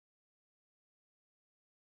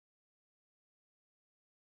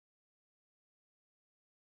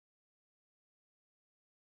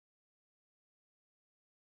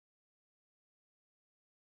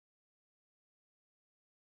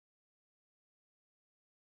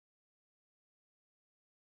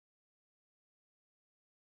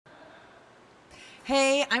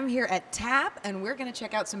Hey, I'm here at Tap, and we're going to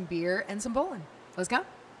check out some beer and some bowling. Let's go.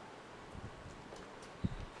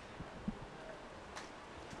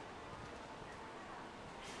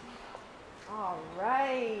 All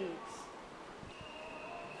right.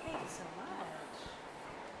 Thank you so much.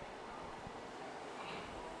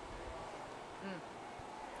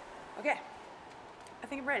 Okay. I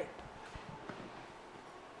think I'm ready.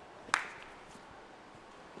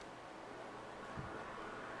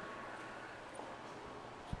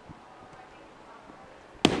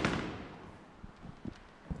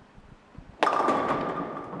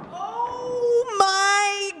 Oh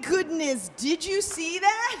my goodness! Did you see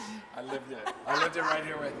that? I lived it. I lived it right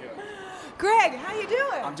here with you. Greg, how you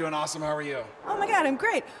doing? I'm doing awesome. How are you? Oh my God, I'm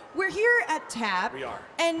great. We're here at Tap. We are.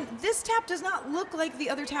 And this tap does not look like the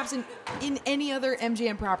other taps in any other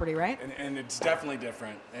MGM property, right? And it's definitely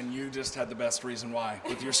different. And you just had the best reason why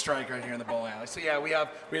with your strike right here in the bowling alley. So yeah, we have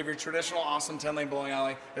your traditional awesome 10-lane bowling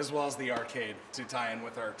alley as well as the arcade to tie in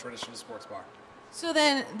with our traditional sports bar. So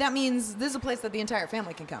then that means this is a place that the entire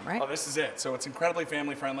family can come, right? Oh, this is it. So it's incredibly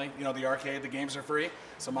family friendly. You know, the arcade, the games are free.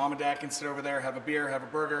 So mom and dad can sit over there, have a beer, have a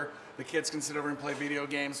burger. The kids can sit over and play video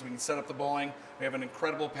games. We can set up the bowling. We have an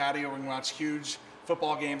incredible patio. We can watch huge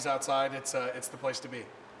football games outside. It's the place to be.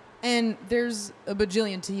 And there's a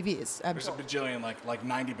bajillion TVs. There's a bajillion, like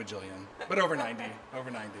 90 bajillion, but over 90,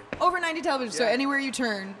 over 90. Over 90 televisions, so Yeah. anywhere you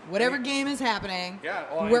turn, whatever game is happening, Yeah,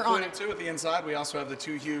 well, we're on it. too at the inside. We also have the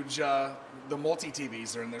two huge, the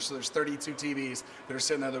multi-TVs are in there. So there's 32 TVs that are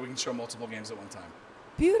sitting there that we can show multiple games at one time.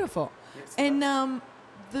 Beautiful. It's And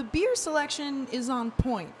the beer selection is on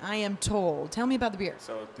point, I am told. Tell me about the beer.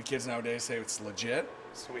 So the kids nowadays say it's legit.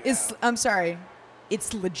 So we It's, have I'm sorry,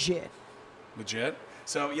 it's legit. legit.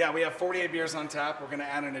 So yeah, we have 48 beers on tap. We're going to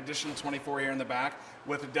add an additional 24 here in the back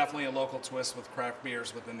with definitely a local twist with craft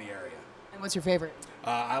beers within the area. And what's your favorite?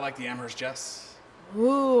 I like the Amherst Jess.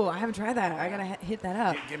 Ooh, I haven't tried that. I gotta hit that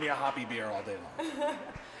up. Give me a hoppy beer all day long.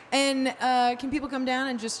 And can people come down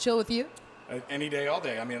and just chill with you? Any day, all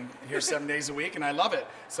day. I mean, I'm here 7 days a week, and I love it.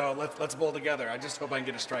 So let's bowl together. I just hope I can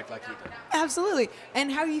get a strike like you did. Absolutely.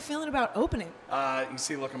 And how are you feeling about opening? You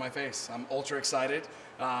see the look on my face. I'm ultra excited.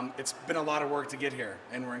 It's been a lot of work to get here,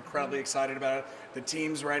 and we're incredibly excited about it. The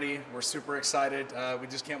team's ready. We're super excited. We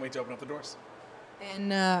just can't wait to open up the doors.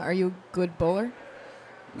 And are you a good bowler?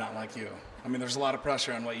 Not like you. I mean, there's a lot of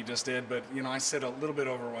pressure on what you just did, but you know, I sit a little bit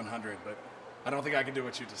over 100, but I don't think I can do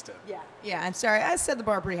what you just did. Yeah. Yeah, I'm sorry. I set the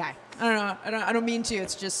bar pretty high. I don't know. I don't mean to.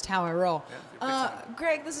 It's just how I roll. Yeah,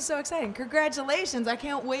 Greg, this is so exciting. Congratulations. I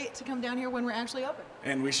can't wait to come down here when we're actually open.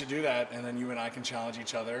 And we should do that, and then you and I can challenge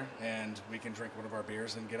each other, and we can drink one of our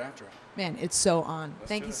beers and get after it. Man, it's so on.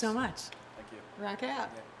 Thank do you this. so much. Thank you. Rock out.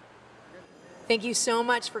 Yeah. Thank you so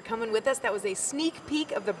much for coming with us. That was a sneak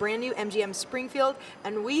peek of the brand new MGM Springfield,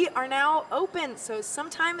 and we are now open. So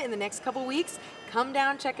sometime in the next couple weeks, come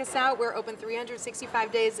down, check us out. We're open 365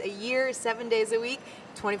 days a year, 7 days a week,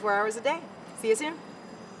 24 hours a day. See you soon.